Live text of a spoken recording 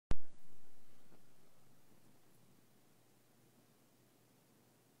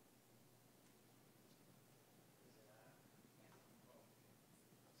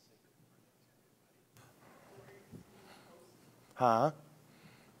Huh?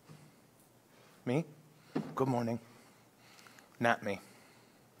 Me? Good morning. Not me.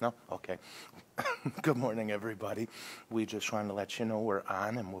 No? Okay. Good morning, everybody. We just wanted to let you know we're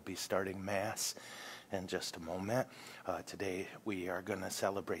on, and we'll be starting Mass in just a moment. Today we are going to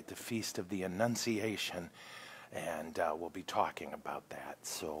celebrate the Feast of the Annunciation, and we'll be talking about that.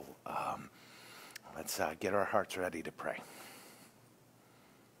 So let's get our hearts ready to pray.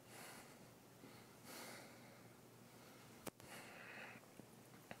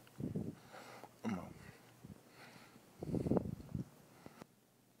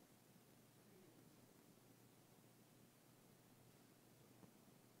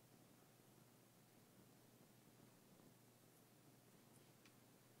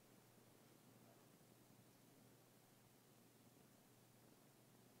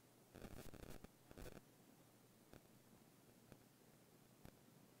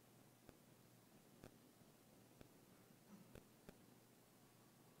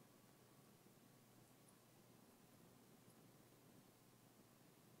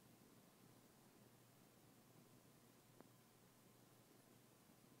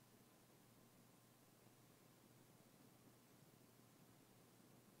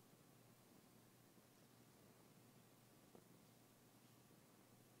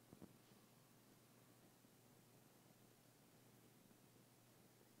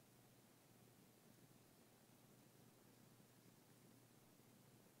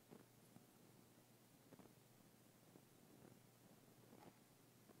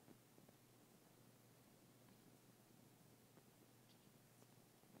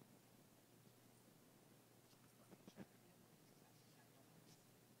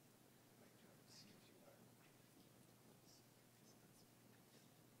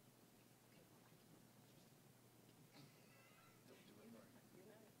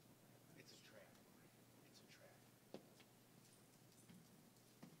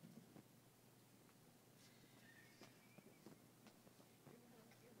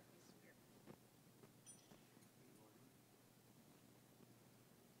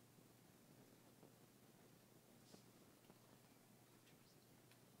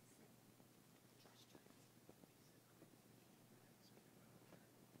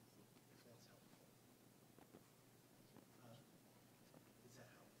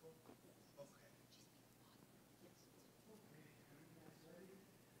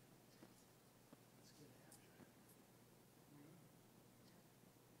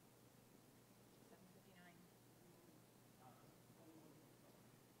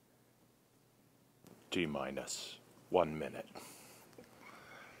 T-minus 1 minute.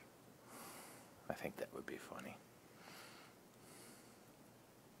 I think that would be funny.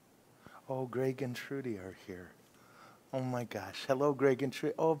 Oh, Greg and Trudy are here. Oh my gosh. Hello, Greg and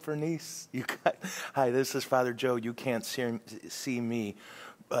Trudy. Oh, Bernice. Hi, this is Father Joe. You can't see me,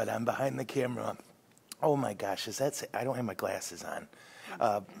 but I'm behind the camera. Oh my gosh. I don't have my glasses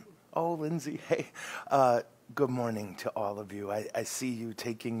on. Oh, Lindsay. Hey. Good morning to all of you. I see you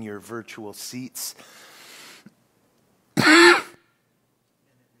taking your virtual seats.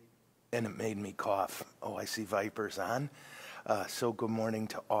 And it made me cough. Oh, I see Vipers on. So good morning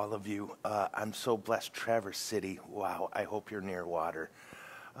to all of you. I'm so blessed. Traverse City. Wow, I hope you're near water.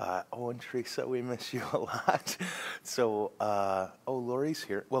 And Teresa, we miss you a lot. So, Lori's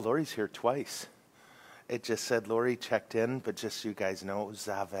here. Well, Lori's here twice. It just said Lori checked in, but just so you guys know,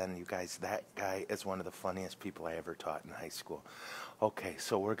 Zaven, you guys, that guy is one of the funniest people I ever taught in high school. Okay,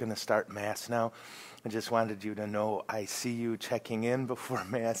 so we're going to start Mass now. I just wanted you to know I see you checking in before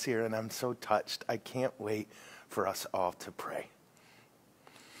Mass here, and I'm so touched. I can't wait for us all to pray.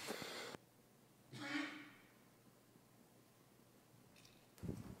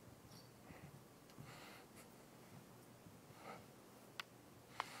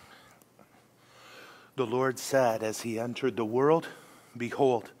 The Lord said as he entered the world,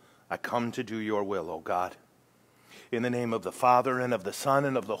 "Behold, I come to do your will, O God." In the name of the Father, and of the Son,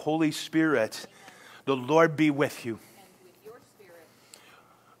 and of the Holy Spirit, the Lord be with you. And with your spirit.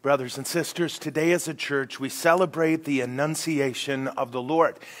 Brothers and sisters, today as a church, we celebrate the Annunciation of the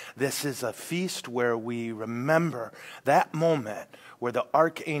Lord. This is a feast where we remember that moment where the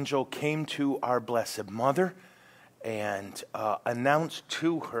archangel came to our Blessed Mother and announced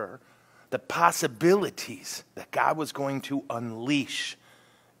to her the possibilities that God was going to unleash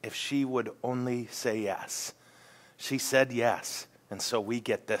if she would only say yes. She said yes, and so we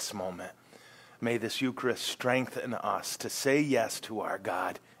get this moment. May this Eucharist strengthen us to say yes to our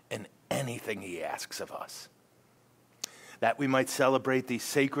God in anything he asks of us, that we might celebrate these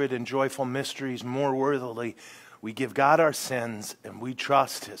sacred and joyful mysteries more worthily. We give God our sins, and we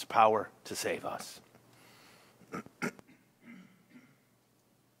trust his power to save us.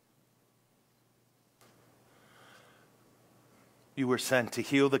 You were sent to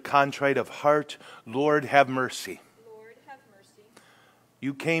heal the contrite of heart. Lord, have mercy. Lord, have mercy.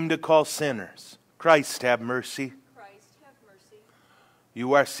 You came to call sinners. Christ, have mercy. Christ, have mercy.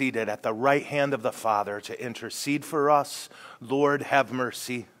 You are seated at the right hand of the Father to intercede for us. Lord, have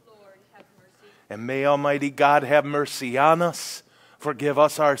mercy. Lord, have mercy. And may Almighty God have mercy on us, forgive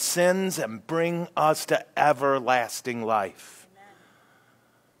us our sins, and bring us to everlasting life. Amen.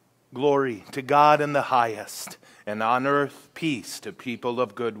 Glory to God in the highest, and on earth peace to people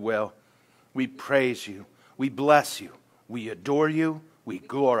of good will. We praise you, we bless you, we adore you, we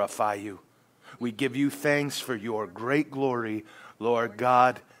glorify you. We give you thanks for your great glory, Lord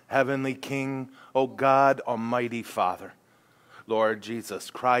God, Heavenly King, O God, Almighty Father. Lord Jesus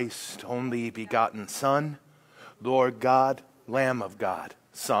Christ, only begotten Son, Lord God, Lamb of God,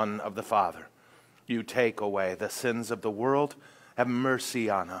 Son of the Father. You take away the sins of the world, have mercy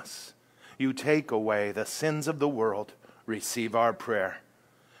on us. You take away the sins of the world, receive our prayer.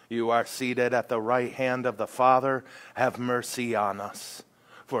 You are seated at the right hand of the Father, have mercy on us.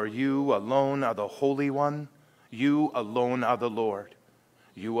 For you alone are the Holy One, you alone are the Lord.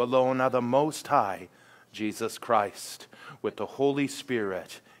 You alone are the Most High, Jesus Christ, with the Holy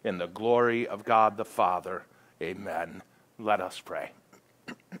Spirit, in the glory of God the Father. Amen. Let us pray.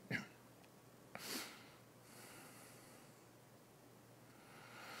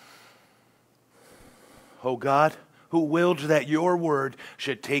 O God, who willed that your word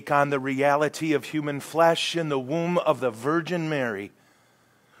should take on the reality of human flesh in the womb of the Virgin Mary,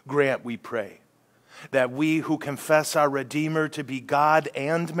 grant, we pray, that we who confess our Redeemer to be God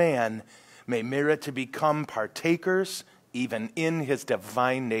and man may merit to become partakers even in his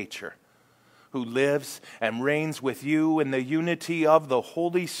divine nature, who lives and reigns with you in the unity of the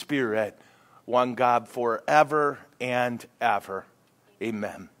Holy Spirit, one God forever and ever.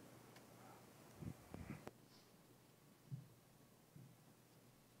 Amen.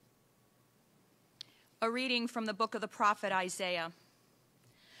 A reading from the book of the prophet Isaiah.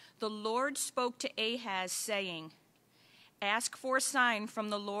 The Lord spoke to Ahaz, saying, Ask for a sign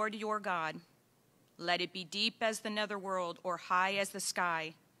from the Lord your God. Let it be deep as the netherworld or high as the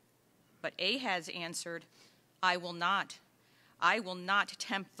sky. But Ahaz answered, I will not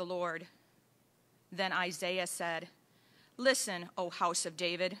tempt the Lord. Then Isaiah said, Listen, O house of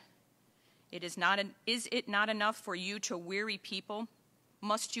David. Is it not enough for you to weary people?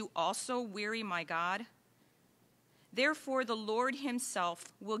 Must you also weary my God? Therefore the Lord himself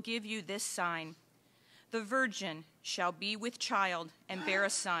will give you this sign. The virgin shall be with child and bear a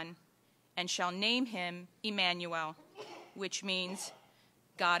son, and shall name him Emmanuel, which means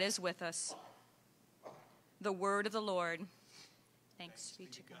God is with us. The word of the Lord. Thanks be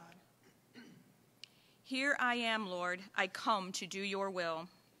to God. Here I am, Lord, I come to do your will.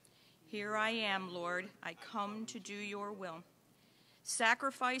 Here I am, Lord, I come to do your will.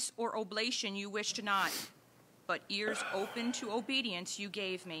 Sacrifice or oblation you wished not, but ears open to obedience you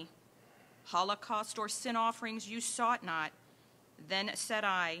gave me. Holocaust or sin offerings you sought not. Then said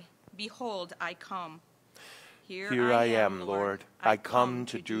I, Behold, I come. Here I am, Lord, I come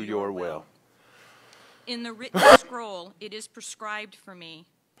to do your will. In the written scroll it is prescribed for me.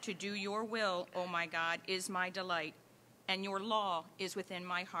 To do your will, O my God, is my delight, and your law is within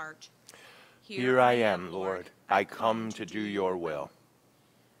my heart. Here I am, Lord, I come to do your will.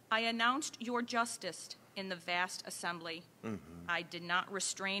 I announced your justice in the vast assembly. I did not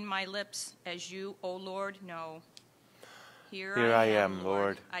restrain my lips, as you, O Lord, know. Here I am,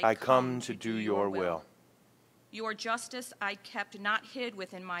 Lord, I come to do your will. Your justice I kept not hid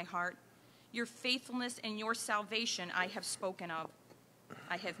within my heart. Your faithfulness and your salvation I have spoken of.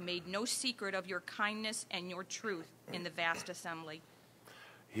 I have made no secret of your kindness and your truth in the vast assembly.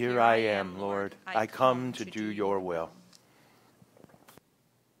 Here I am, Lord, I come to do your will.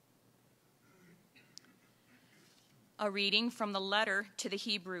 A reading from the letter to the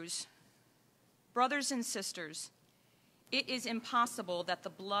Hebrews. Brothers and sisters, it is impossible that the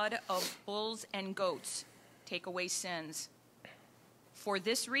blood of bulls and goats take away sins. For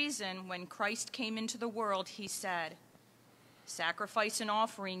this reason, when Christ came into the world, he said, Sacrifice and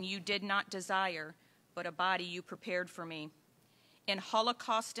offering you did not desire, but a body you prepared for me. In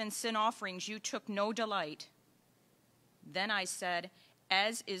holocaust and sin offerings you took no delight. Then I said,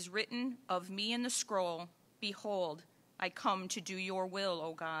 As is written of me in the scroll, Behold, I come to do your will,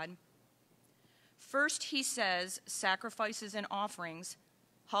 O God. First he says, Sacrifices and offerings,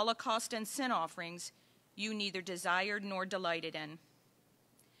 holocaust and sin offerings, you neither desired nor delighted in.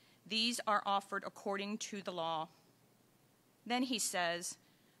 These are offered according to the law. Then he says,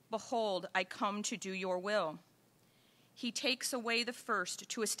 Behold, I come to do your will. He takes away the first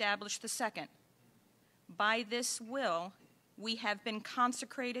to establish the second. By this will we have been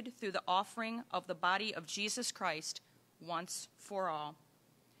consecrated through the offering of the body of Jesus Christ once for all.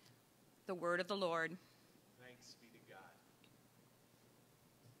 The word of the Lord. Thanks be to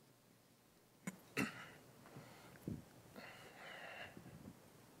God.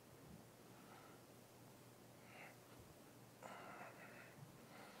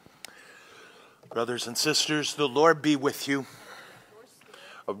 Brothers and sisters, the Lord be with you.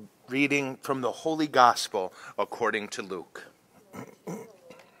 A reading from the Holy Gospel according to Luke.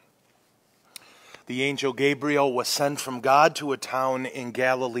 The angel Gabriel was sent from God to a town in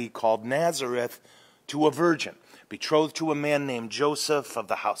Galilee called Nazareth to a virgin, betrothed to a man named Joseph of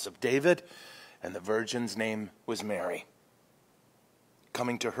the house of David, and the virgin's name was Mary.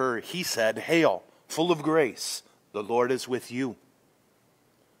 Coming to her, he said, "Hail, full of grace, the Lord is with you."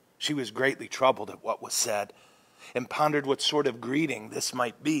 She was greatly troubled at what was said, and pondered what sort of greeting this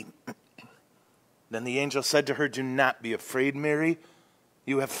might be. Then the angel said to her, "Do not be afraid, Mary.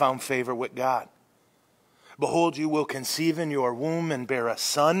 You have found favor with God. Behold, you will conceive in your womb and bear a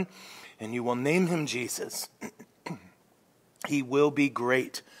son, and you will name him Jesus. He will be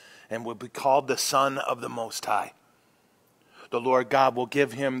great and will be called the Son of the Most High. The Lord God will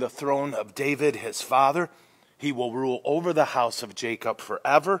give him the throne of David, his father. He will rule over the house of Jacob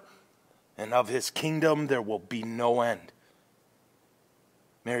forever, and of his kingdom there will be no end."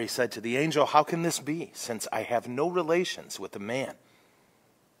 Mary said to the angel, "How can this be, since I have no relations with a man?"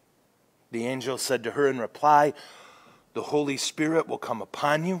 The angel said to her in reply, "The Holy Spirit will come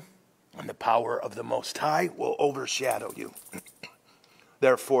upon you, and the power of the Most High will overshadow you.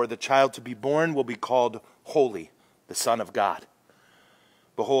 Therefore, the child to be born will be called Holy, the Son of God.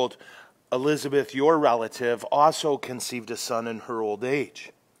 Behold, Elizabeth, your relative, also conceived a son in her old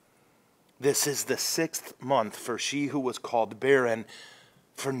age. This is the 6th month for she who was called barren,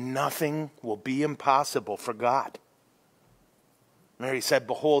 for nothing will be impossible for God." Mary said,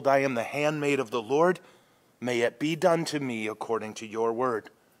 "Behold, I am the handmaid of the Lord. May it be done to me according to your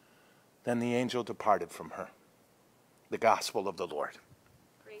word." Then the angel departed from her. The gospel of the Lord.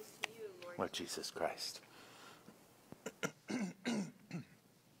 Praise to you, Lord Jesus Christ.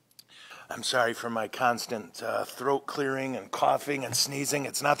 I'm sorry for my constant throat clearing and coughing and sneezing.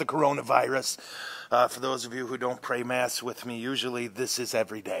 It's not the coronavirus. For those of you who don't pray Mass with me, usually this is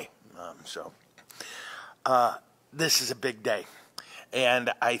every day. This is a big day.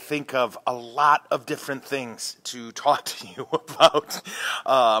 And I think of a lot of different things to talk to you about.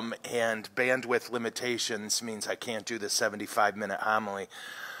 And bandwidth limitations means I can't do the 75-minute homily.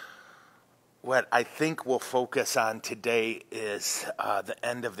 What I think we'll focus on today is the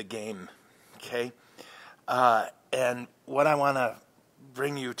end of the game, okay? And what I want to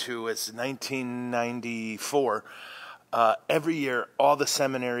bring you to is 1994. Every year, all the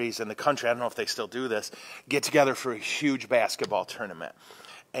seminaries in the country, I don't know if they still do this, get together for a huge basketball tournament.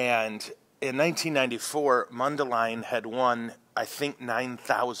 And in 1994, Mundelein had won, I think,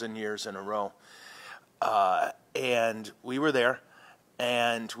 9,000 years in a row. And we were there,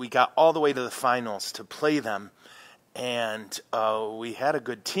 and we got all the way to the finals to play them. And we had a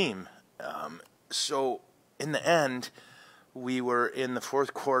good team. So in the end, we were in the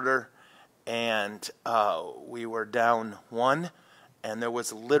fourth quarter, and we were down 1, and there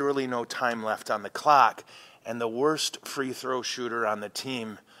was literally no time left on the clock, and the worst free throw shooter on the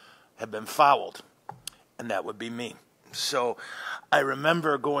team had been fouled, and that would be me. So I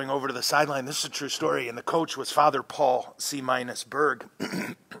remember going over to the sideline. This is a true story, and the coach was Father Paul C. Berg.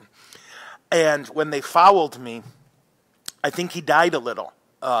 And when they fouled me, I think he died a little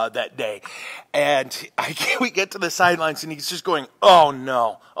that day. And we get to the sidelines, and he's just going, "Oh,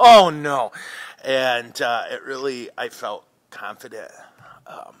 no, oh, no." And I felt confident.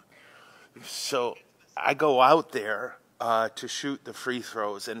 So I go out there to shoot the free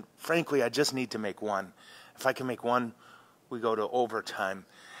throws, and frankly, I just need to make one. If I can make one, we go to overtime.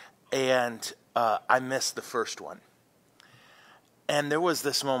 And I missed the first one. And there was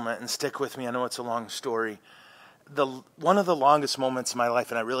this moment, and stick with me, I know it's a long story. One of the longest moments in my life,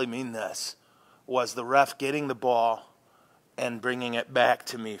 and I really mean this, was the ref getting the ball and bringing it back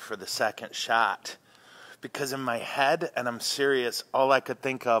to me for the second shot. Because in my head, and I'm serious, all I could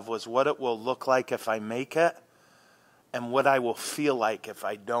think of was what it will look like if I make it and what I will feel like if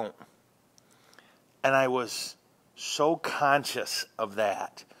I don't. And I was so conscious of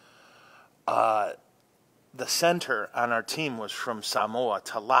that. The center on our team was from Samoa,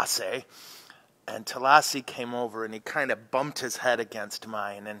 Talase. And Talasi came over, and he kind of bumped his head against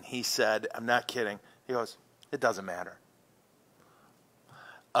mine, and he said, I'm not kidding, he goes, "It doesn't matter."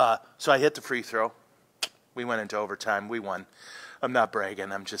 So I hit the free throw. We went into overtime. We won. I'm not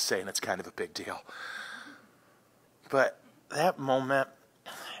bragging. I'm just saying it's kind of a big deal. But that moment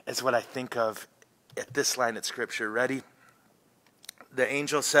is what I think of at this line of Scripture. Ready? The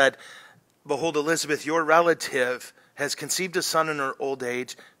angel said, "Behold, Elizabeth, your relative, has conceived a son in her old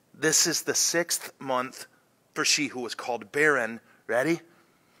age. This is the 6th month for she who was called barren." Ready?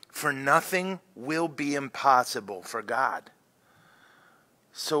 "For nothing will be impossible for God."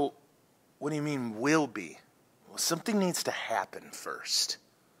 So, what do you mean will be? Well, something needs to happen first.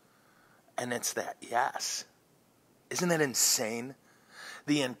 And it's that yes. Isn't that insane?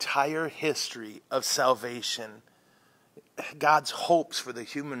 The entire history of salvation, God's hopes for the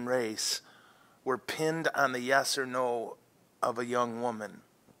human race, were pinned on the yes or no of a young woman,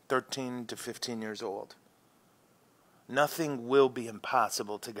 13 to 15 years old. Nothing will be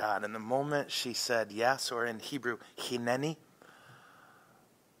impossible to God. And the moment she said yes, or in Hebrew, hineni,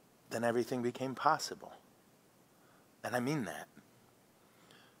 then everything became possible. And I mean that.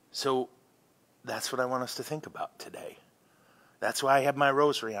 So that's what I want us to think about today. That's why I have my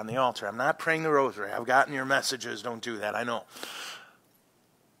rosary on the altar. I'm not praying the rosary. I've gotten your messages. Don't do that. I know.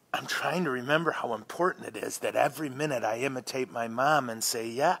 I'm trying to remember how important it is that every minute I imitate my mom and say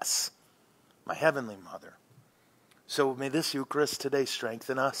yes, my Heavenly Mother. So may this Eucharist today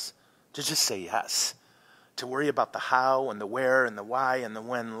strengthen us to just say yes, to worry about the how and the where and the why and the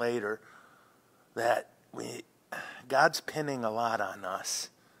when later. That God's pinning a lot on us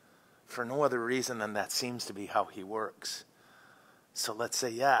for no other reason than that seems to be how He works. So let's say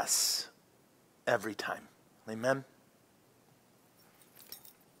yes every time. Amen?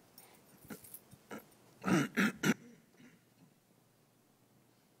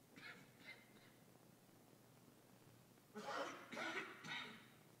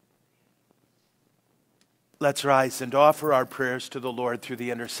 Let's rise and offer our prayers to the Lord through the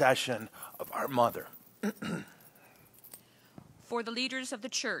intercession of our Mother. For the leaders of the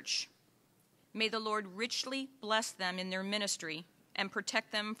Church, may the Lord richly bless them in their ministry and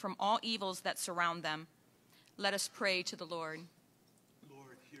protect them from all evils that surround them. Let us pray to the Lord.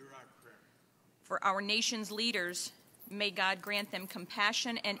 Lord, hear our prayer. For our nation's leaders, may God grant them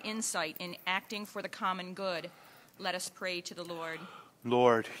compassion and insight in acting for the common good. Let us pray to the Lord.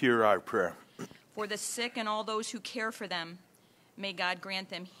 Lord, hear our prayer. For the sick and all those who care for them, may God grant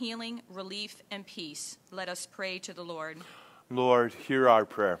them healing, relief, and peace. Let us pray to the Lord. Lord, hear our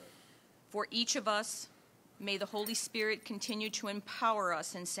prayer. For each of us, may the Holy Spirit continue to empower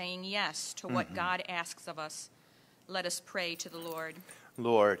us in saying yes to what God asks of us. Let us pray to the Lord.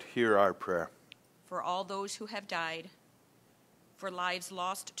 Lord, hear our prayer. For all those who have died, for lives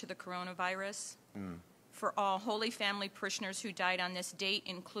lost to the coronavirus, for all Holy Family parishioners who died on this date,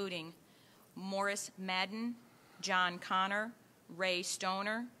 including Morris Madden, John Connor, Ray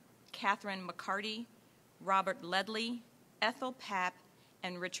Stoner, Catherine McCarty, Robert Ledley, Ethel Papp,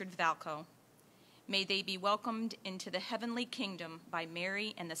 and Richard Valco. May they be welcomed into the heavenly kingdom by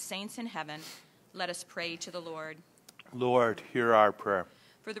Mary and the saints in heaven. Let us pray to the Lord. Lord, hear our prayer.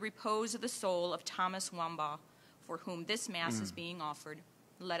 For the repose of the soul of Thomas Wamba, for whom this Mass is being offered,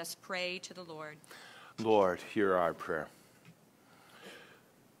 let us pray to the Lord. Lord, hear our prayer.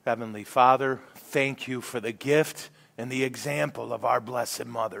 Heavenly Father, thank you for the gift and the example of our Blessed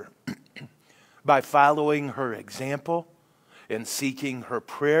Mother. By following her example and seeking her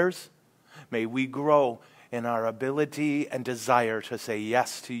prayers, may we grow in our ability and desire to say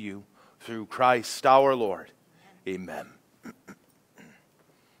yes to you through Christ our Lord. Amen.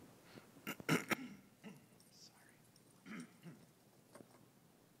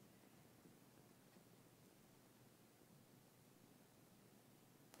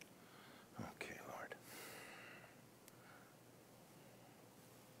 Okay, Lord.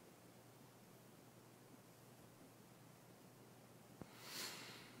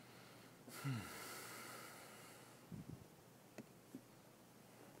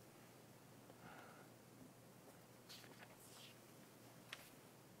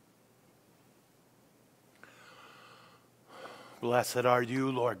 Blessed are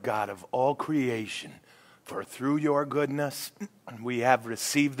you, Lord God of all creation, for through your goodness we have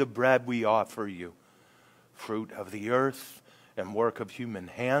received the bread we offer you, fruit of the earth and work of human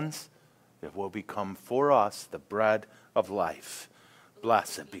hands. It will become for us the bread of life.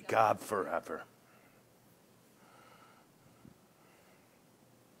 Blessed be God forever.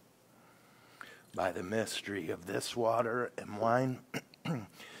 By the mystery of this water and wine,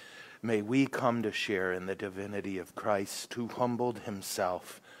 may we come to share in the divinity of Christ, who humbled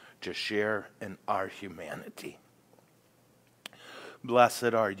himself to share in our humanity.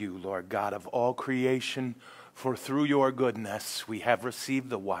 Blessed are you, Lord God of all creation, for through your goodness we have received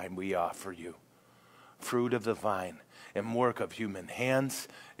the wine we offer you. Fruit of the vine and work of human hands,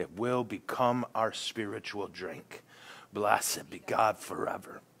 it will become our spiritual drink. Blessed be God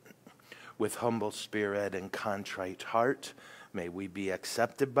forever. With humble spirit and contrite heart, may we be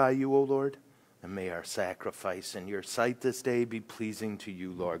accepted by you, O Lord, and may our sacrifice in your sight this day be pleasing to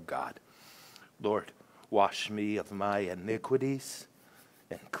you, Lord God. Lord, wash me of my iniquities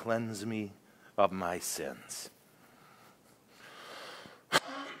and cleanse me of my sins.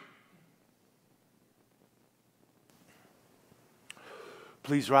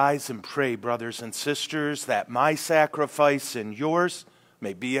 Please rise and pray, brothers and sisters, that my sacrifice and yours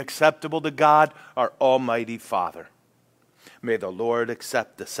may be acceptable to God, our Almighty Father. May the Lord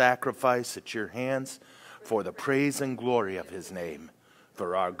accept the sacrifice at your hands for the praise and glory of his name,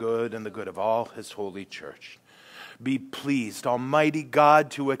 for our good and the good of all his holy church. Be pleased, Almighty God,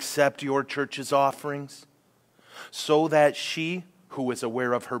 to accept your church's offerings, so that she, who is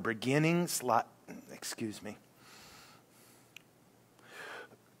aware of her beginnings,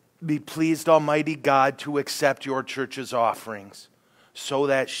 Be pleased, Almighty God, to accept your church's offerings, so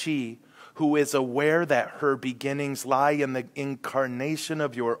that she, who is aware that her beginnings lie in the incarnation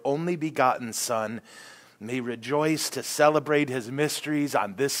of your only begotten Son, may rejoice to celebrate his mysteries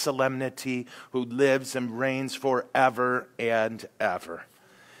on this solemnity, who lives and reigns forever and ever.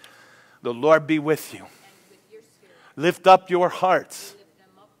 The Lord be with you. Lift up your hearts.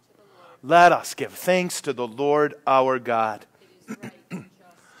 Let us give thanks to the Lord our God.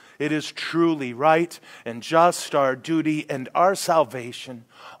 It is truly right and just, our duty and our salvation,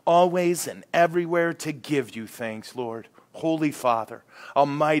 always and everywhere to give you thanks, Lord, Holy Father,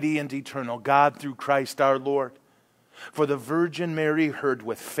 Almighty and eternal God, through Christ our Lord. For the Virgin Mary heard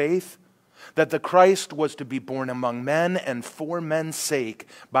with faith that the Christ was to be born among men, and for men's sake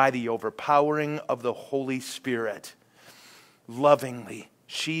by the overpowering of the Holy Spirit. Lovingly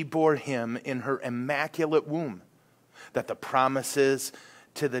she bore him in her immaculate womb, that the promises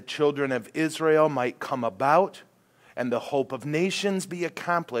to the children of Israel might come about, and the hope of nations be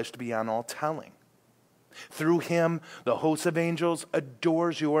accomplished beyond all telling. Through him, the host of angels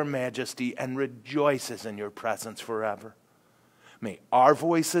adores your majesty and rejoices in your presence forever. May our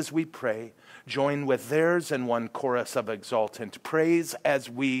voices, we pray, join with theirs in one chorus of exultant praise as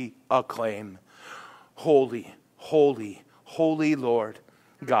we acclaim, Holy, holy, holy Lord,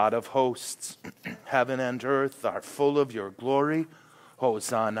 God of hosts. Heaven and earth are full of your glory.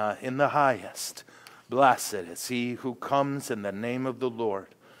 Hosanna in the highest. Blessed is he who comes in the name of the Lord.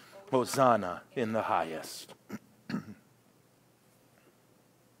 Hosanna in the highest.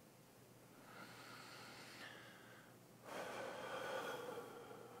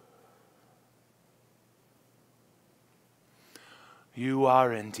 You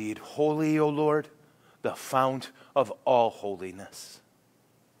are indeed holy, O Lord, the fount of all holiness.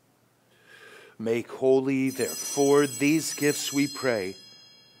 Make holy, therefore, these gifts, we pray,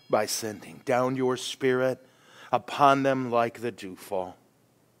 by sending down your Spirit upon them like the dewfall,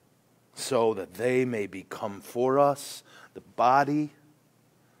 so that they may become for us the body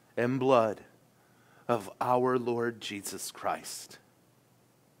and blood of our Lord Jesus Christ.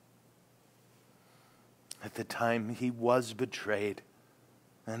 At the time he was betrayed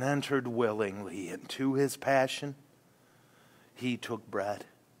and entered willingly into his passion, he took bread,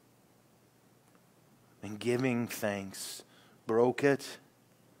 and giving thanks, broke it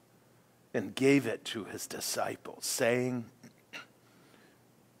and gave it to his disciples, saying,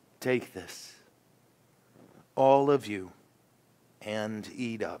 Take this, all of you, and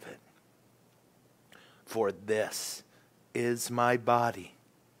eat of it. For this is my body,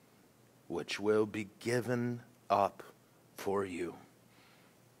 which will be given up for you.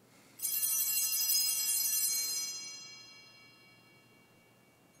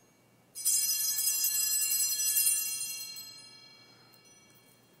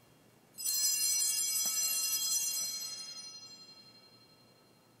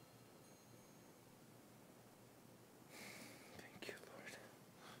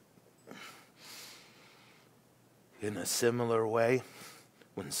 In a similar way,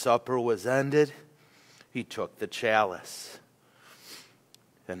 when supper was ended, he took the chalice,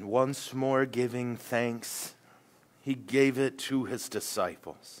 and once more giving thanks, he gave it to his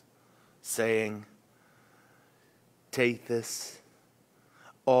disciples, saying, Take this,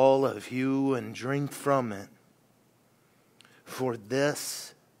 all of you, and drink from it, for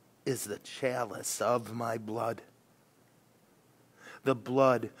this is the chalice of my blood, the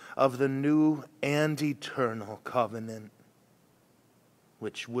blood of the new and eternal covenant,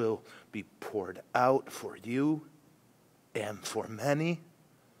 which will be poured out for you and for many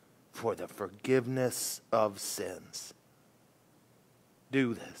for the forgiveness of sins.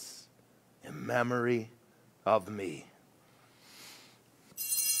 Do this in memory of me.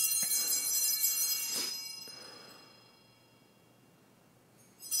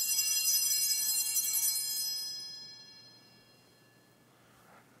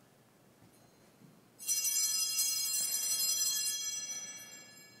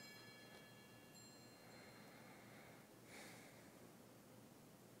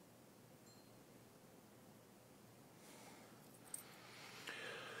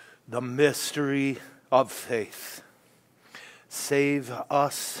 The mystery of faith. Save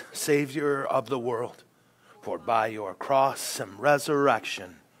us, Savior of the world, for by your cross and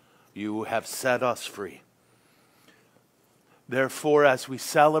resurrection you have set us free. Therefore, as we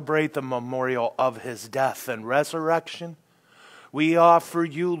celebrate the memorial of his death and resurrection, we offer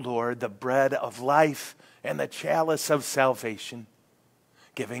you, Lord, the bread of life and the chalice of salvation,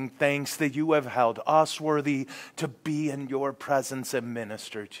 giving thanks that you have held us worthy to be in your presence and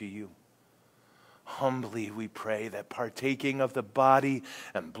minister to you. Humbly we pray that partaking of the body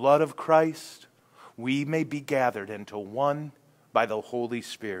and blood of Christ, we may be gathered into one by the Holy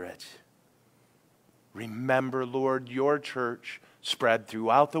Spirit. Remember, Lord, your church spread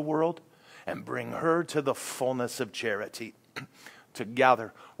throughout the world and bring her to the fullness of charity.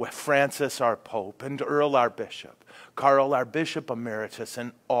 Together with Francis, our Pope, and Earl, our Bishop, Carl, our Bishop Emeritus,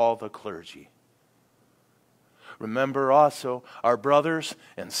 and all the clergy. Remember also our brothers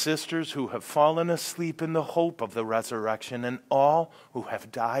and sisters who have fallen asleep in the hope of the resurrection, and all who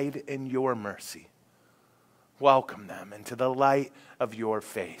have died in your mercy. Welcome them into the light of your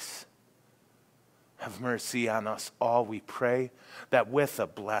face. Have mercy on us all, we pray, that with the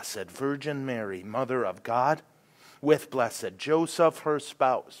Blessed Virgin Mary, Mother of God, with blessed Joseph, her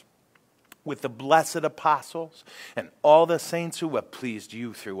spouse, with the blessed apostles, and all the saints who have pleased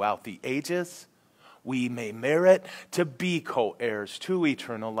you throughout the ages, we may merit to be co-heirs to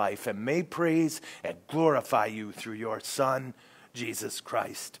eternal life and may praise and glorify you through your Son, Jesus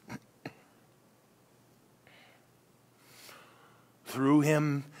Christ. Through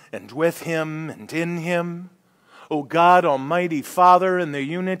him and with him and in him, O God, Almighty Father, in the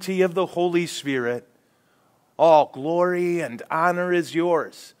unity of the Holy Spirit, all glory and honor is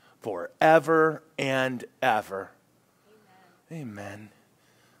yours forever and ever. Amen. Amen.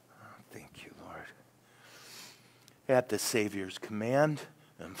 Thank you, Lord. At the Savior's command,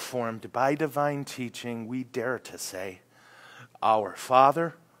 informed by divine teaching, we dare to say, Our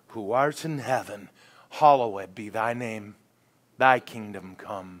Father, who art in heaven, hallowed be thy name. Thy kingdom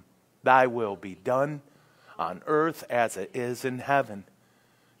come, thy will be done, on earth as it is in heaven.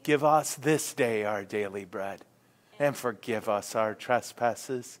 Give us this day our daily bread, and forgive us our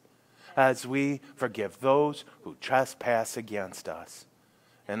trespasses, as we forgive those who trespass against us.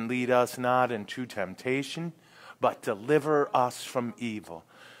 And lead us not into temptation, but deliver us from evil.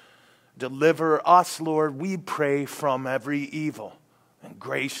 Deliver us, Lord, we pray, from every evil, and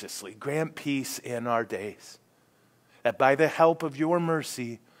graciously grant peace in our days, that by the help of your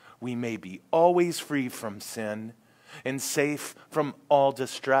mercy we may be always free from sin and safe from all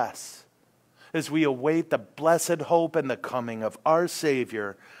distress, as we await the blessed hope and the coming of our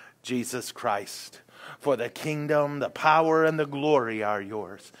Savior, Jesus Christ. For the kingdom, the power, and the glory are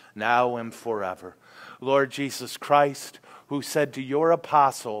yours, now and forever. Lord Jesus Christ, who said to your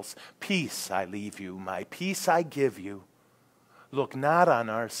apostles, Peace I leave you, my peace I give you. Look not on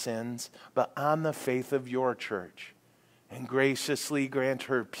our sins, but on the faith of your church, and graciously grant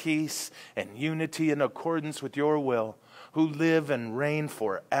her peace and unity in accordance with your will, who live and reign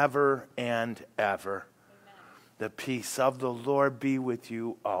forever and ever. Amen. The peace of the Lord be with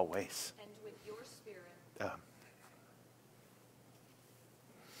you always. And with your spirit.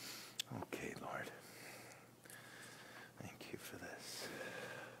 Okay, Lord. Thank you for this.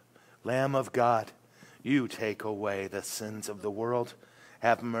 Lamb of God, you take away the sins of the world.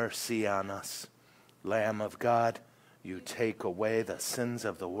 Have mercy on us. Lamb of God, you take away the sins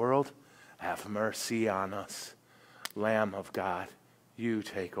of the world. Have mercy on us. Lamb of God, you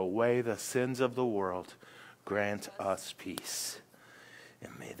take away the sins of the world. Grant us peace.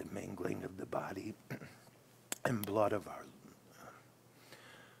 And may the mingling of the body and blood of our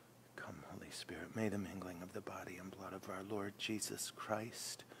Holy Spirit, may the mingling of the body and blood of our Lord Jesus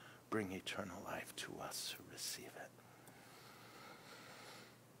Christ bring eternal life to us who receive it.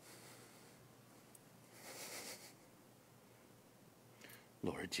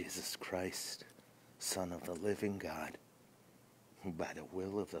 Lord Jesus Christ, Son of the living God, who by the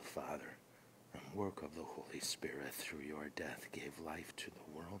will of the Father and work of the Holy Spirit through your death gave life to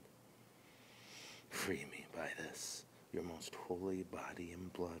the world, free me by this, your most holy body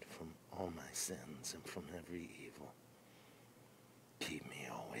and blood, from all my sins and from every evil. Keep me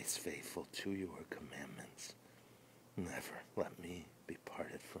always faithful to your commandments. Never let me be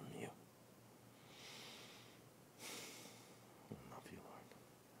parted from you. I love you, Lord.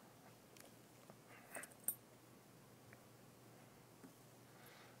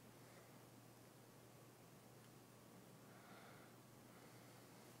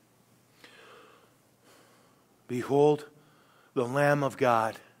 Behold the Lamb of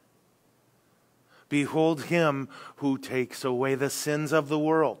God. Behold him who takes away the sins of the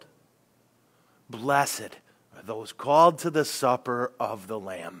world. Blessed are those called to the supper of the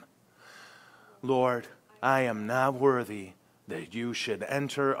Lamb. Lord, I am not worthy that you should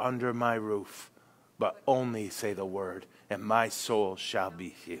enter under my roof, but only say the word, and my soul shall be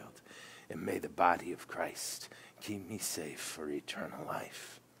healed. And may the body of Christ keep me safe for eternal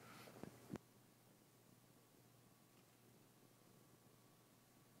life.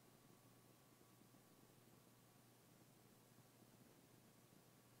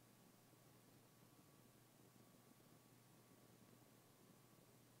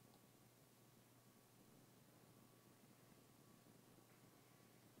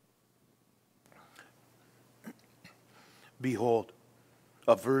 Behold,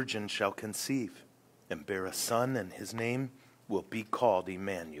 a virgin shall conceive and bear a son, and his name will be called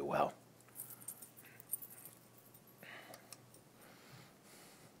Emmanuel.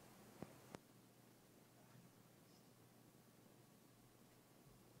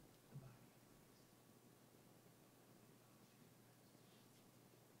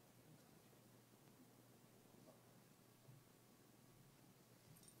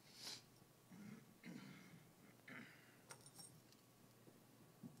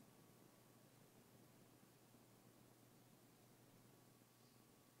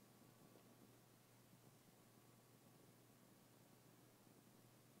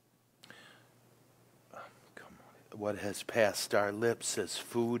 What has passed our lips as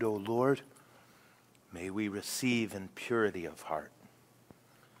food, O Lord, may we receive in purity of heart,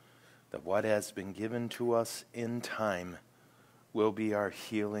 that what has been given to us in time will be our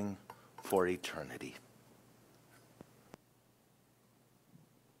healing for eternity.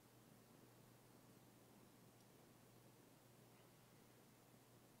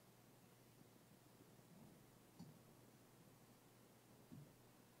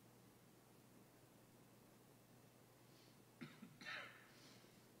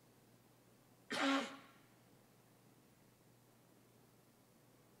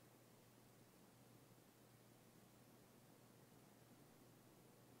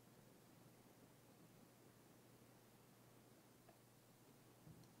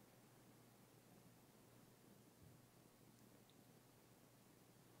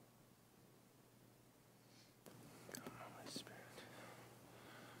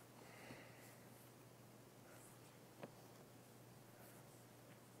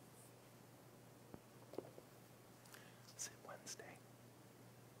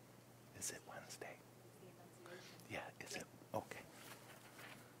 Is it Wednesday? Yeah, is it? Okay.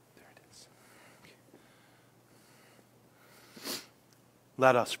 There it is. Okay.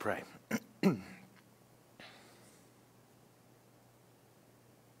 Let us pray.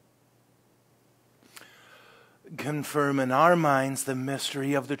 Confirm in our minds the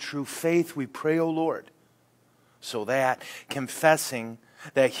mystery of the true faith, we pray, O Lord, so that, confessing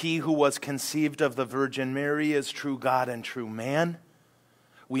that he who was conceived of the Virgin Mary is true God and true man,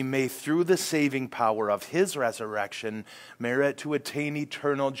 we may, through the saving power of his resurrection, merit to attain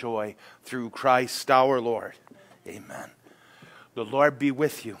eternal joy through Christ our Lord. Amen. The Lord be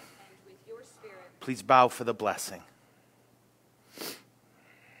with you. And with your spirit. Please bow for the blessing.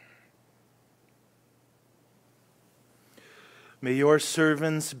 May your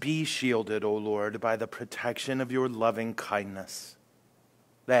servants be shielded, O Lord, by the protection of your loving kindness,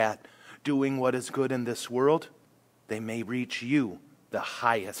 that, doing what is good in this world, they may reach you, the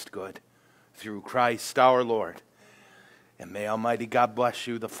highest good, through Christ our Lord. And may Almighty God bless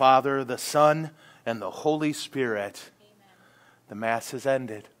you, the Father, the Son, and the Holy Spirit. Amen. The Mass is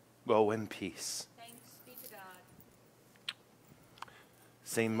ended. Go in peace. Thanks be to God.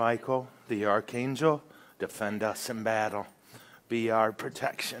 Saint Michael, the Archangel, defend us in battle. Be our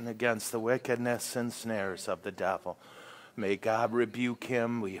protection against the wickedness and snares of the devil. May God rebuke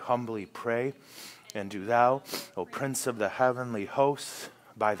him, we humbly pray. And do thou, O Prince of the heavenly hosts,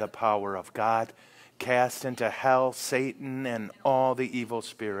 by the power of God, cast into hell Satan and all the evil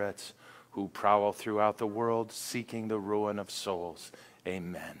spirits who prowl throughout the world seeking the ruin of souls.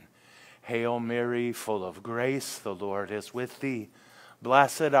 Amen. Hail Mary, full of grace, the Lord is with thee.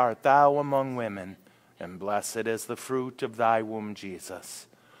 Blessed art thou among women, and blessed is the fruit of thy womb, Jesus.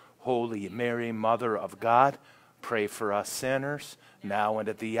 Holy Mary, Mother of God, pray for us sinners, now and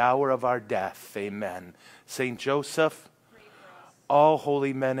at the hour of our death. Amen. Saint Joseph, Pray for us. all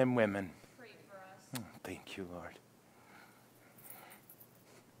holy men and women. Pray for us. Thank you, Lord.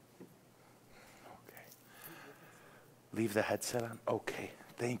 Okay. Leave the headset on? Okay.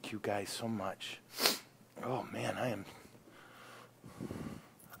 Thank you guys so much. Oh man,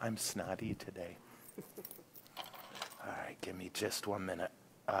 I'm snotty today. All right, give me just 1 minute.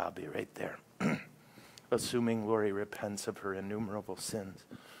 I'll be right there. Assuming Lori repents of her innumerable sins.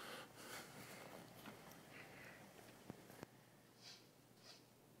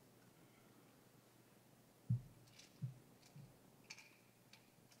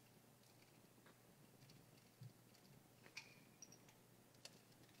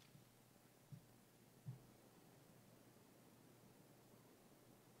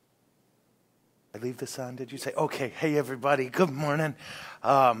 I leave this on, did you say? Okay, hey everybody, good morning.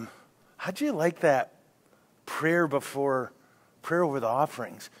 How'd you like that prayer over the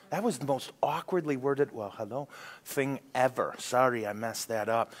offerings? That was the most awkwardly worded, thing ever. Sorry, I messed that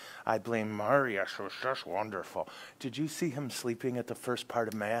up. I blame Maria, she was just wonderful. Did you see him sleeping at the first part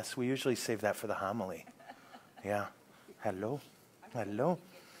of Mass? We usually save that for the homily. Yeah. Hello?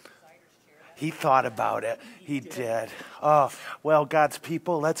 He thought about it. He did. Oh, well, God's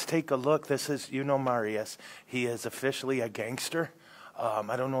people, let's take a look. This is, Marius. He is officially a gangster.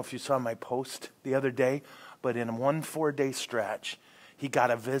 I don't know if you saw my post the other day, but in one 4-day stretch, he got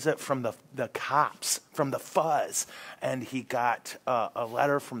a visit from the cops, from the fuzz, and he got a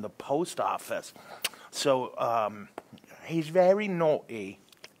letter from the post office. So he's very naughty.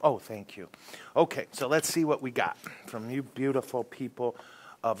 Oh, thank you. Okay, so let's see what we got from you beautiful people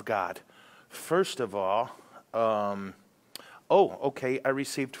of God. First of all, I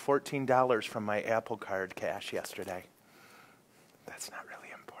received $14 from my Apple Card cash yesterday. That's not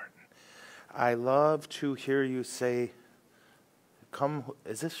really important. I love to hear you say,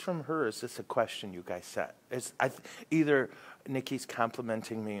 is this from her or is this a question you guys said? Either Nikki's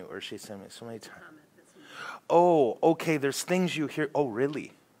complimenting me or she's saying it so many times. Oh, okay, there's things you hear. Oh,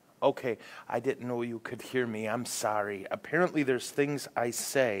 really? Okay, I didn't know you could hear me. I'm sorry. Apparently there's things I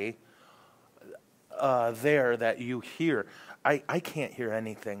say there that you hear. I can't hear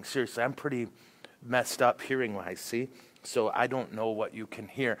anything. Seriously, I'm pretty messed up hearing-wise, see? So I don't know what you can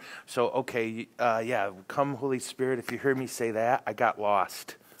hear. So, okay, come Holy Spirit. If you hear me say that, I got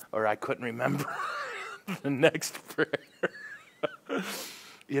lost. Or I couldn't remember the next prayer.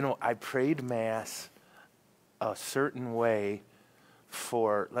 I prayed Mass a certain way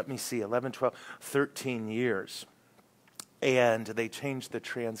for, 11, 12, 13 years. And they changed the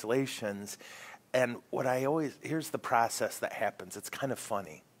translations. And here's the process that happens. It's kind of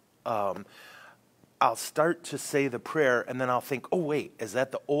funny. I'll start to say the prayer, and then I'll think, oh, wait, is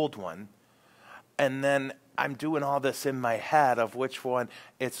that the old one? And then I'm doing all this in my head of which one.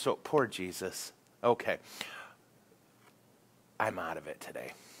 It's so, poor Jesus. Okay. I'm out of it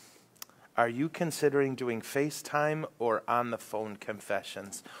today. Are you considering doing FaceTime or on the phone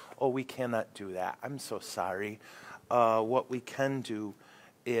confessions? Oh, we cannot do that. I'm so sorry. What we can do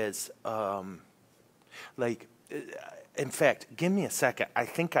is, in fact, give me a second. I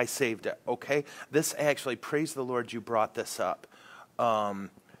think I saved it, okay? This actually, praise the Lord you brought this up.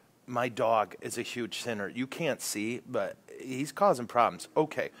 My dog is a huge sinner. You can't see, but he's causing problems.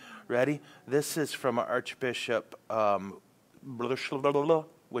 Okay, ready? This is from Archbishop,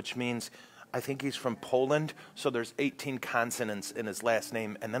 which means I think he's from Poland. So there's 18 consonants in his last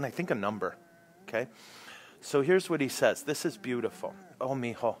name, and then I think a number, okay? So here's what he says. This is beautiful. Oh,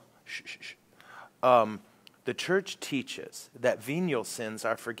 mijo. Shh, shh, shh. The church teaches that venial sins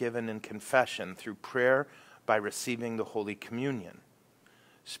are forgiven in confession through prayer by receiving the Holy Communion.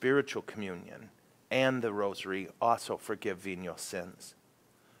 Spiritual communion and the rosary also forgive venial sins.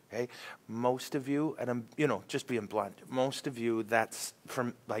 Okay? Most of you, and I'm, just being blunt, most of you, that's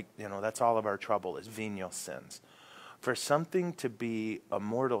that's all of our trouble is venial sins. For something to be a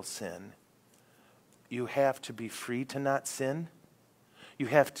mortal sin, you have to be free to not sin. You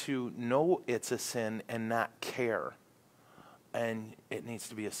have to know it's a sin and not care. And it needs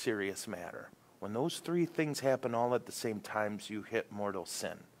to be a serious matter. When those three things happen all at the same time, you hit mortal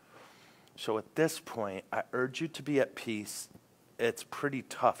sin. So at this point, I urge you to be at peace. It's pretty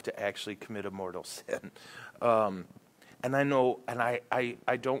tough to actually commit a mortal sin. And I know, and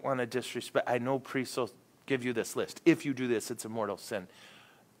I don't want to disrespect, I know priests will give you this list. If you do this, it's a mortal sin.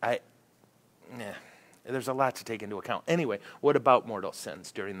 There's a lot to take into account. Anyway, what about mortal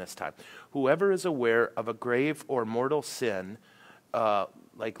sins during this time? Whoever is aware of a grave or mortal sin,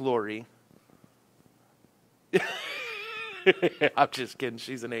 like Lori, I'm just kidding,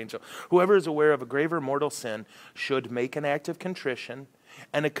 she's an angel. Whoever is aware of a grave or mortal sin should make an act of contrition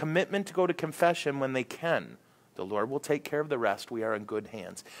and a commitment to go to confession when they can. The Lord will take care of the rest. We are in good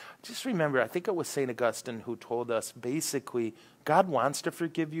hands. Just remember, I think it was St. Augustine who told us, basically, God wants to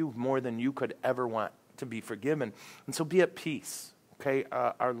forgive you more than you could ever want to be forgiven. And so be at peace, okay?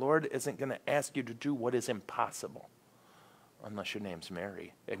 Our Lord isn't going to ask you to do what is impossible, unless your name's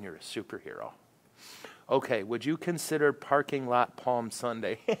Mary and you're a superhero. Okay, would you consider Parking Lot Palm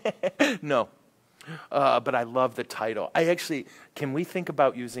Sunday? No. But I love the title. Can we think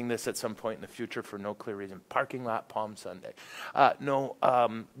about using this at some point in the future for no clear reason? Parking Lot Palm Sunday. No,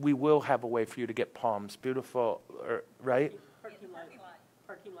 we will have a way for you to get palms. Beautiful, right? Parking lot.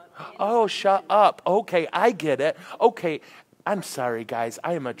 Oh, shut up. Okay, I get it. Okay, I'm sorry, guys.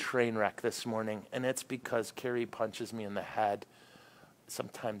 I am a train wreck this morning, and it's because Carrie punches me in the head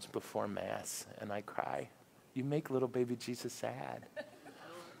sometimes before Mass, and I cry. You make little baby Jesus sad.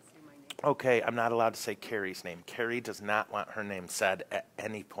 Okay, I'm not allowed to say Carrie's name. Carrie does not want her name said at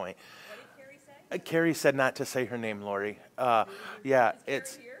any point. What did Carrie say? Carrie said not to say her name, Lori. Yeah,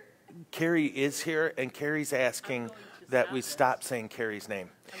 it's Carrie is here, and Carrie's asking that we stop saying Carrie's name.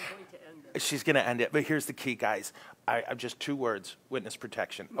 I'm going to end it. She's going to end it, but here's the key, guys. I'm just 2 words: witness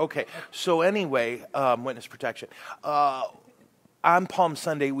protection. Okay, so anyway, witness protection. On Palm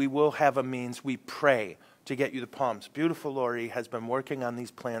Sunday, we will have a means. We pray to get you the palms. Beautiful Lori has been working on these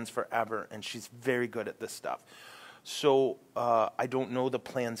plans forever, and she's very good at this stuff. So I don't know the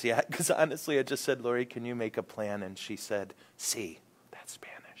plans yet, because honestly, I just said, Lori, can you make a plan? And she said, sí. That's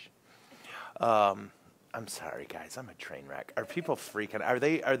Spanish. I'm sorry, guys. I'm a train wreck. Are people freaking? Are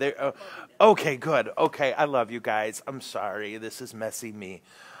they? Okay, good. Okay, I love you guys. I'm sorry. This is messy me.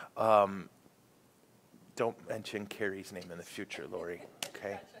 Don't mention Carrie's name in the future, Lori.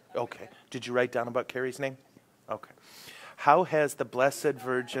 Okay? Okay. Did you write down about Carrie's name? Okay. How has the Blessed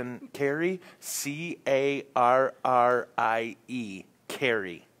Virgin, Carrie, C-A-R-R-I-E,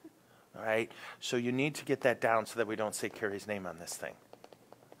 Carrie. All right? So you need to get that down so that we don't say Carrie's name on this thing.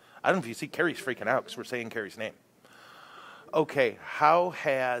 I don't know if you see Carrie's freaking out because we're saying Carrie's name. Okay. How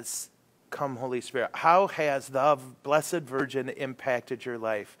has, come Holy Spirit, how has the Blessed Virgin impacted your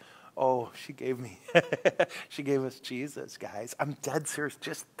life? Oh, she gave us Jesus, guys. I'm dead serious.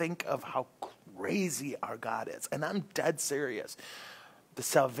 Just think of how crazy our God is. And I'm dead serious. The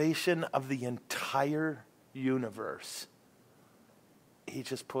salvation of the entire universe, he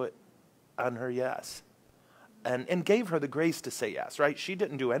just put on her yes. And gave her the grace to say yes, right? She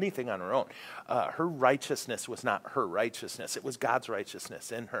didn't do anything on her own. Her righteousness was not her righteousness. It was God's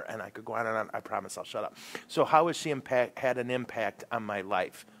righteousness in her. And I could go on and on. I promise I'll shut up. So how has she had an impact on my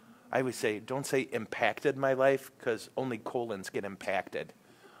life? I would say, don't say impacted my life, because only colons get impacted,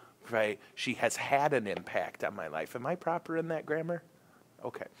 right? She has had an impact on my life. Am I proper in that grammar?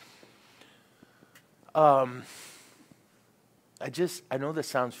 Okay. I know this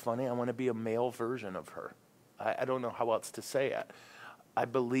sounds funny. I want to be a male version of her. I don't know how else to say it. I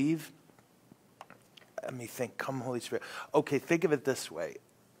believe, let me think, come Holy Spirit. Okay, think of it this way.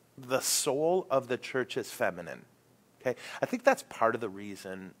 The soul of the church is feminine. Okay, I think that's part of the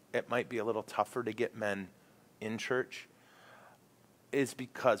reason it might be a little tougher to get men in church, is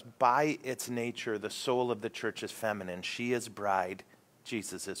because by its nature, the soul of the church is feminine. She is bride,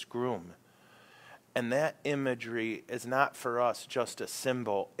 Jesus is groom. And that imagery is not for us just a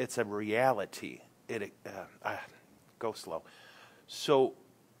symbol, it's a reality. Go slow. So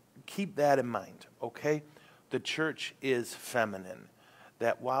keep that in mind, okay? The church is feminine.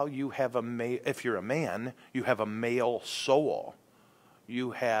 That while you have if you're a man, you have a male soul.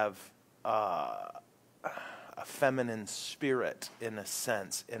 You have a feminine spirit, in a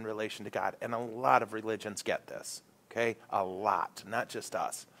sense, in relation to God. And a lot of religions get this, okay? A lot, not just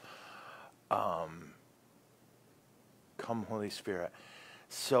us. Come, Holy Spirit.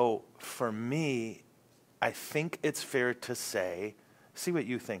 So for me, I think it's fair to say, see what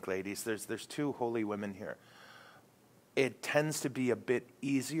you think, ladies. There's 2 holy women here. It tends to be a bit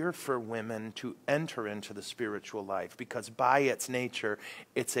easier for women to enter into the spiritual life because by its nature,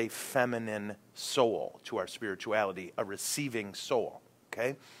 it's a feminine soul to our spirituality, a receiving soul,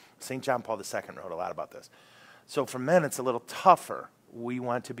 okay? St. John Paul II wrote a lot about this. So for men, it's a little tougher. We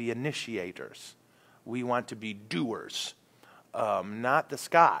want to be initiators. We want to be doers, not the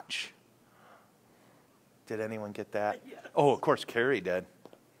Scotch. Did anyone get that? Yes. Oh, of course, Carrie did.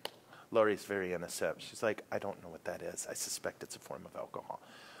 Lori's very innocent. She's like, I don't know what that is. I suspect it's a form of alcohol.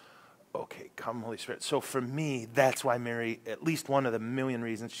 Okay, come Holy Spirit. So for me, that's why Mary, at least one of the million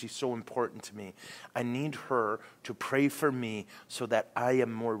reasons she's so important to me. I need her to pray for me so that I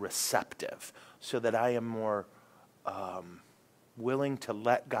am more receptive, so that I am more willing to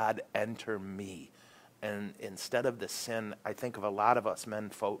let God enter me. And instead of the sin, I think of a lot of us men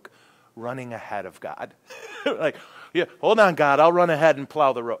folk running ahead of God. Like, yeah, hold on, God, I'll run ahead and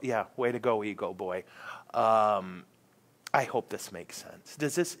plow the road. Yeah, way to go, ego boy. I hope this makes sense.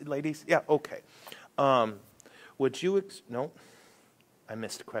 Does this, ladies? Yeah, okay. Would you, no? I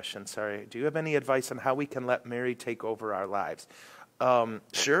missed a question, sorry. Do you have any advice on how we can let Mary take over our lives?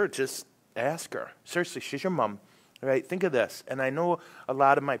 Sure, just ask her. Seriously, she's your mom. All right, think of this. And I know a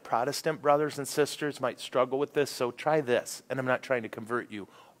lot of my Protestant brothers and sisters might struggle with this, so try this. And I'm not trying to convert you.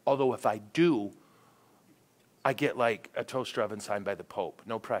 Although if I do, I get like a toaster oven signed by the Pope.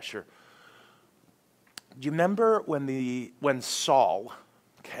 No pressure. Do you remember when Saul,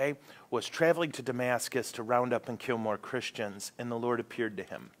 okay, was traveling to Damascus to round up and kill more Christians, and the Lord appeared to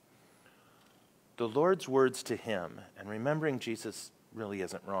him? The Lord's words to him, and remembering Jesus really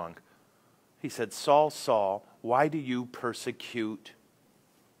isn't wrong. He said, Saul, Saul, why do you persecute? Do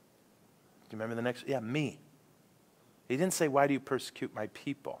you remember the next? Yeah, me. He didn't say, why do you persecute my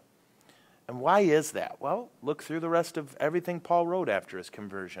people? And why is that? Well, look through the rest of everything Paul wrote after his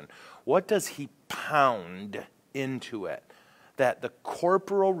conversion. What does he pound into it? That the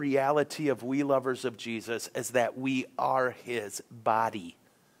corporal reality of we lovers of Jesus is that we are his body.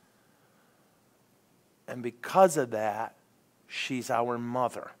 And because of that, she's our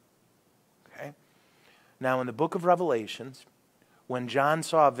mother. Okay? Now, in the book of Revelations, when John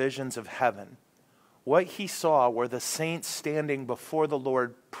saw visions of heaven, what he saw were the saints standing before the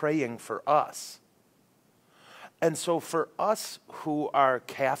Lord praying for us. And so for us who are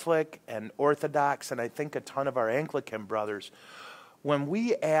Catholic and Orthodox, and I think a ton of our Anglican brothers, when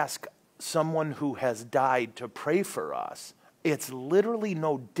we ask someone who has died to pray for us, it's literally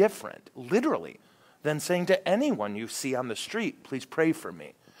no different, literally, than saying to anyone you see on the street, please pray for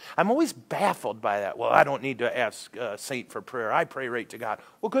me. I'm always baffled by that. Well, I don't need to ask a saint for prayer. I pray right to God.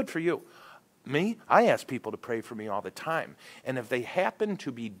 Well, good for you. Me, I ask people to pray for me all the time. And if they happen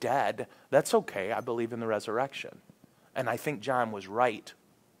to be dead, that's okay. I believe in the resurrection. And I think John was right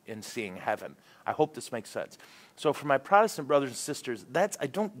in seeing heaven. I hope this makes sense. So for my Protestant brothers and sisters, I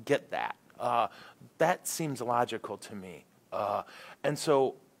don't get that. That seems logical to me. And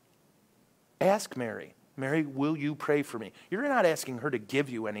so ask Mary. Mary, will you pray for me? You're not asking her to give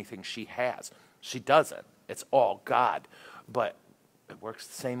you anything she has. She doesn't. It's all God. But it works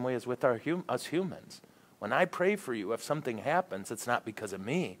the same way as with us humans. When I pray for you, if something happens, it's not because of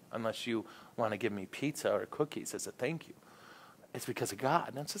me, unless you want to give me pizza or cookies as a thank you. It's because of God.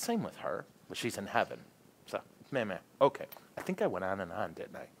 And it's the same with her, but she's in heaven. So, man. Okay. I think I went on and on,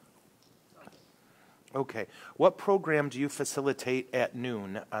 didn't I? Okay. What program do you facilitate at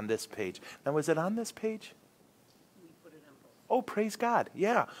noon on this page? Now, was it on this page? Oh, praise God.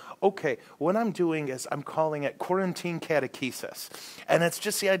 Yeah. Okay. What I'm doing is I'm calling it quarantine catechesis. And it's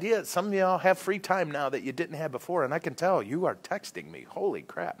just the idea that some of y'all have free time now that you didn't have before. And I can tell you are texting me. Holy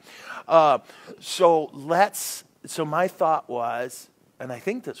crap. So my thought was, and I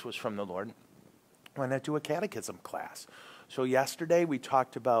think this was from the Lord, why not do a catechism class? So yesterday we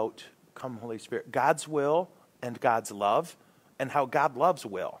talked about, come Holy Spirit, God's will and God's love and how God loves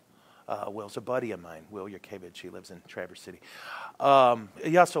Will. Will's a buddy of mine, Will Yurkevich. He lives in Traverse City.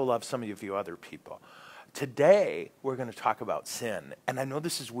 He also loves some of you other people. Today, we're going to talk about sin. And I know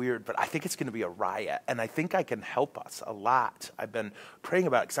this is weird, but I think it's going to be a riot. And I think I can help us a lot. I've been praying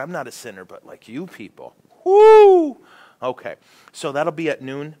about it because I'm not a sinner, but like you people. Woo! Okay, so that'll be at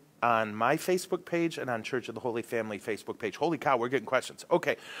noon on my Facebook page and on Church of the Holy Family Facebook page. Holy cow, we're getting questions.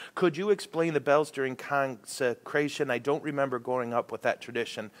 Okay, could you explain the bells during consecration? I don't remember growing up with that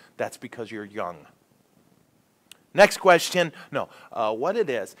tradition. That's because you're young. Next question. No, what it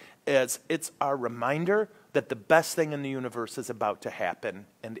is it's our reminder that the best thing in the universe is about to happen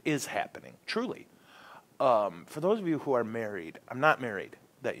and is happening, truly. For those of you who are married, I'm not married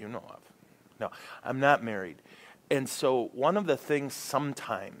that you know of. No, I'm not married. And so one of the things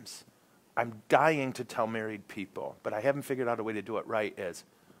sometimes I'm dying to tell married people, but I haven't figured out a way to do it right, is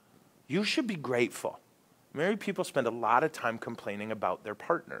you should be grateful. Married people spend a lot of time complaining about their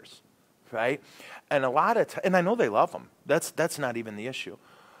partners, right? And and I know they love them. That's not even the issue.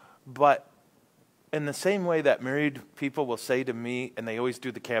 But in the same way that married people will say to me, and they always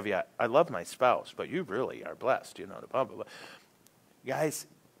do the caveat, I love my spouse, but you really are blessed, blah, blah, blah. Guys,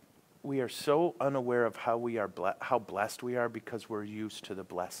 we are so unaware of how blessed we are because we're used to the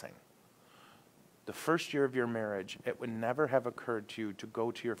blessing. The first year of your marriage, it would never have occurred to you to go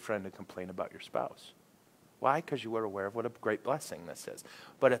to your friend and complain about your spouse. Why? Because you were aware of what a great blessing this is.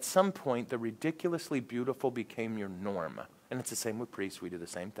 But at some point, the ridiculously beautiful became your norm. And it's the same with priests. We do the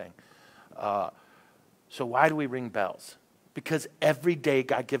same thing. So why do we ring bells? Because every day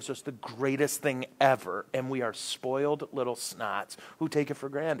God gives us the greatest thing ever, and we are spoiled little snots who take it for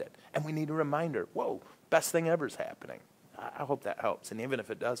granted. And we need a reminder, whoa, best thing ever is happening. I hope that helps. And even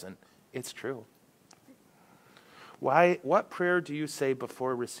if it doesn't, it's true. What prayer do you say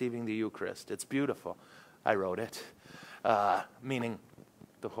before receiving the Eucharist? It's beautiful. I wrote it, meaning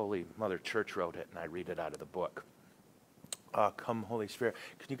the Holy Mother Church wrote it, and I read it out of the book. Come, Holy Spirit.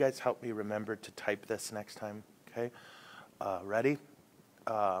 Can you guys help me remember to type this next time? Okay. Ready?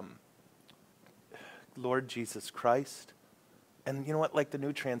 Lord Jesus Christ. And you know what? Like the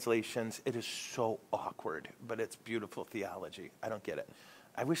new translations, it is so awkward, but it's beautiful theology. I don't get it.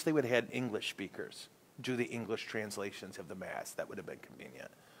 I wish they would have had English speakers do the English translations of the Mass. That would have been convenient.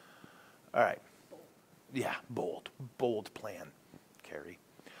 All right. Yeah, bold plan, Carrie.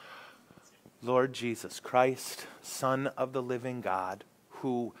 Lord Jesus Christ, Son of the living God,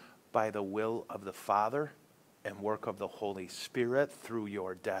 who by the will of the Father and work of the Holy Spirit through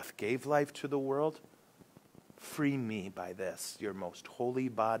your death gave life to the world, free me by this, your most holy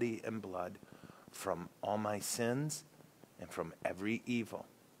body and blood, from all my sins and from every evil.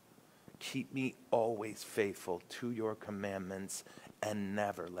 Keep me always faithful to your commandments and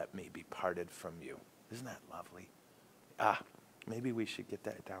never let me be parted from you. Isn't that lovely? Maybe we should get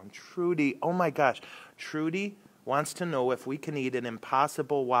that down. Trudy, oh my gosh. Trudy wants to know if we can eat an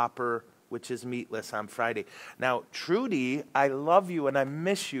Impossible Whopper, which is meatless, on Friday. Now, Trudy, I love you and I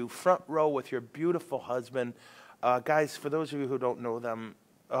miss you. Front row with your beautiful husband. Guys, for those of you who don't know them,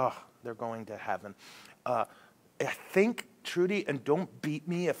 they're going to heaven. I think, Trudy, and don't beat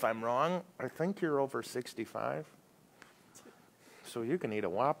me if I'm wrong, I think you're over 65. So you can eat a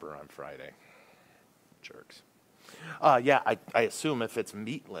Whopper on Friday. Jerks. Yeah, I assume if it's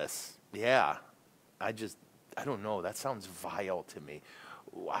meatless, yeah. I don't know. That sounds vile to me.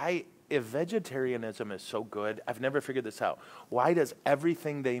 Why, if vegetarianism is so good, I've never figured this out. Why does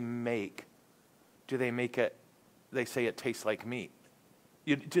everything they make, they say it tastes like meat?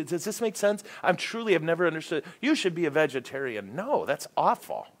 Does this make sense? I've never understood. You should be a vegetarian. No, that's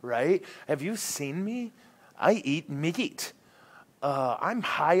awful, right? Have you seen me? I eat meat. I'm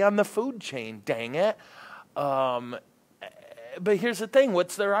high on the food chain, dang it. But here's the thing.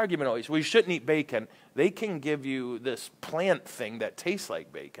 What's their argument always? We shouldn't eat bacon. They can give you this plant thing that tastes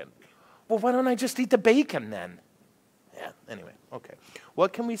like bacon. Well, why don't I just eat the bacon then? Yeah, anyway, okay.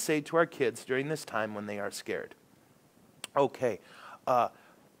 What can we say to our kids during this time when they are scared? Okay,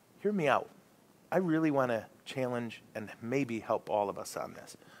 hear me out. I really want to challenge and maybe help all of us on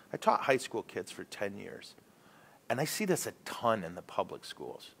this. I taught high school kids for 10 years, and I see this a ton in the public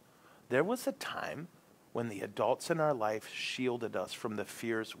schools. There was a time when the adults in our life shielded us from the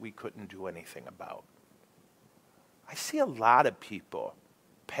fears we couldn't do anything about. I see a lot of people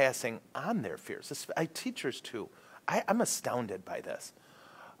passing on their fears. Teachers too. I'm astounded by this.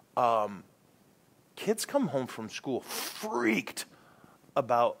 Kids come home from school freaked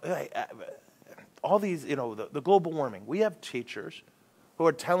about all these, the global warming. We have teachers who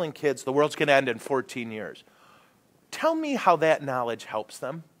are telling kids the world's going to end in 14 years. Tell me how that knowledge helps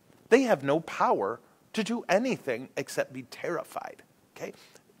them. They have no power to do anything except be terrified, okay?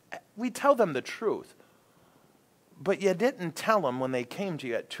 We tell them the truth, but you didn't tell them when they came to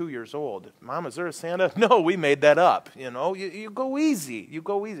you at 2 years old, Mom, is there a Santa? No, we made that up, You go easy. You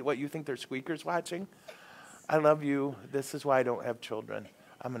go easy. What, you think there's squeakers watching? I love you. This is why I don't have children.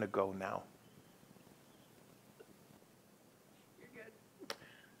 I'm going to go now. You're good.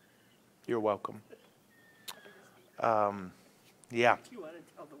 You're welcome. Yeah. You want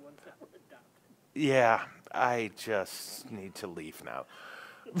to tell the ones that were adopted? Yeah, I just need to leave now.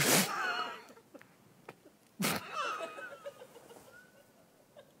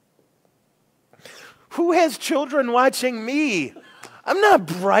 Who has children watching me? I'm not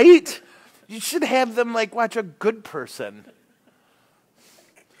bright. You should have them watch a good person.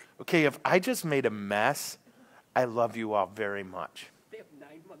 Okay, if I just made a mess, I love you all very much. They have 9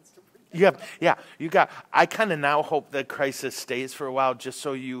 months to prepare. I kind of now hope the crisis stays for a while just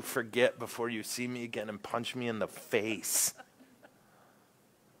so you forget before you see me again and punch me in the face.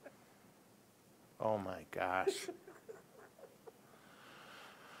 Oh my gosh.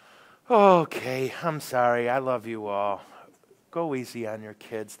 Okay, I'm sorry. I love you all. Go easy on your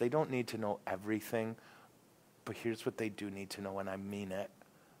kids. They don't need to know everything, but here's what they do need to know, and I mean it.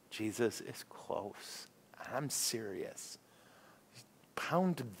 Jesus is close. I'm serious.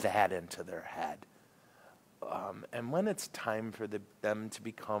 Pound that into their head. And when it's time for them to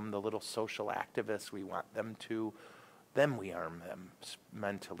become the little social activists we want them to, then we arm them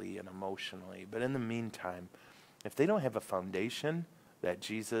mentally and emotionally. But in the meantime, if they don't have a foundation that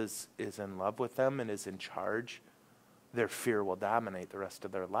Jesus is in love with them and is in charge, their fear will dominate the rest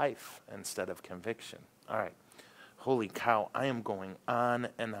of their life instead of conviction. All right. Holy cow, I am going on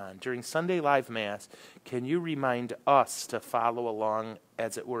and on. During Sunday Live Mass, can you remind us to follow along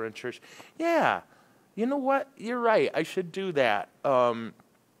as it were in church? Yeah, you know what? You're right. I should do that.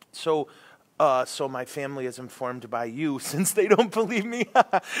 So my family is informed by you since they don't believe me.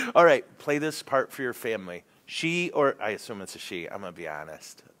 All right, play this part for your family. She, or I assume it's a she. I'm going to be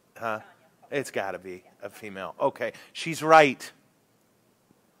honest. Huh? It's got to be a female. Okay, she's right.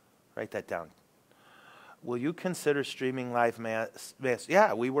 Write that down. Will you consider streaming live mass?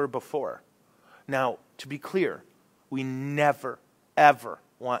 Yeah, we were before. Now, to be clear, we never, ever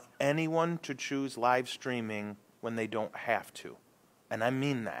want anyone to choose live streaming when they don't have to. And I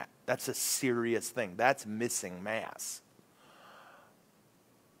mean that. That's a serious thing. That's missing mass.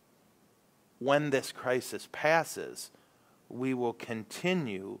 when this crisis passes, we will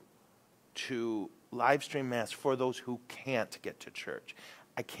continue to live stream Mass for those who can't get to church.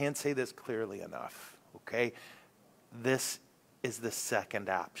 I can't say this clearly enough, okay? This is the second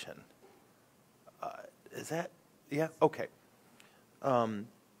option. Is that? Yeah? Okay.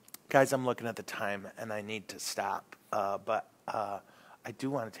 Guys, I'm looking at the time, and I need to stop. But I do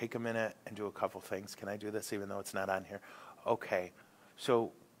want to take a minute and do a couple things. Can I do this even though it's not on here? Okay.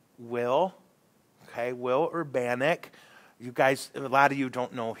 So Will Urbanic, you guys, a lot of you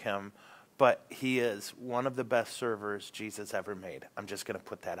don't know him, but he is one of the best servers Jesus ever made. I'm just going to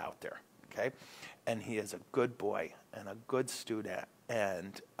put that out there, okay? And he is a good boy and a good student,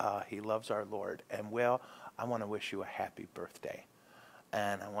 and he loves our Lord. And Will, I want to wish you a happy birthday.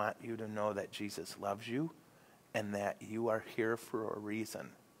 And I want you to know that Jesus loves you and that you are here for a reason,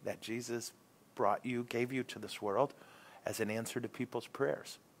 that Jesus gave you to this world as an answer to people's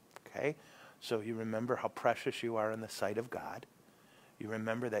prayers, okay? So you remember how precious you are in the sight of God. You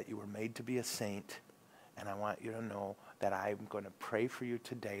remember that you were made to be a saint, and I want you to know that I'm going to pray for you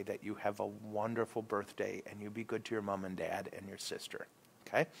today that you have a wonderful birthday and you be good to your mom and dad and your sister,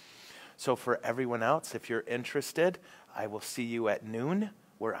 okay? So for everyone else, if you're interested, I will see you at noon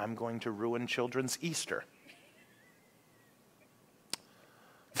where I'm going to ruin children's Easter.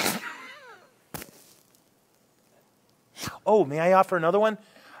 Oh, may I offer another one?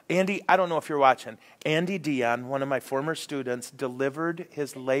 Andy, I don't know if you're watching. Andy Dion, one of my former students, delivered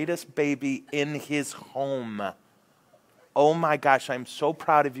his latest baby in his home. Oh my gosh, I'm so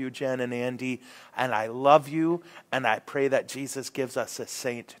proud of you, Jen and Andy, and I love you, and I pray that Jesus gives us a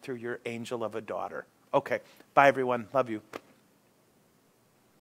saint through your angel of a daughter. Okay, bye everyone. Love you.